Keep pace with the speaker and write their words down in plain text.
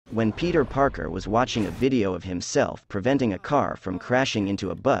When Peter Parker was watching a video of himself preventing a car from crashing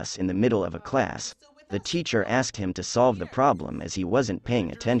into a bus in the middle of a class, the teacher asked him to solve the problem as he wasn't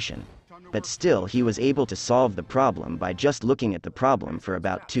paying attention. But still he was able to solve the problem by just looking at the problem for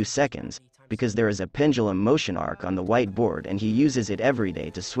about 2 seconds, because there is a pendulum motion arc on the whiteboard and he uses it every day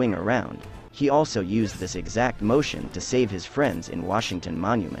to swing around. He also used this exact motion to save his friends in Washington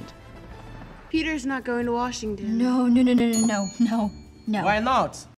Monument. Peter's not going to Washington. No. Why not?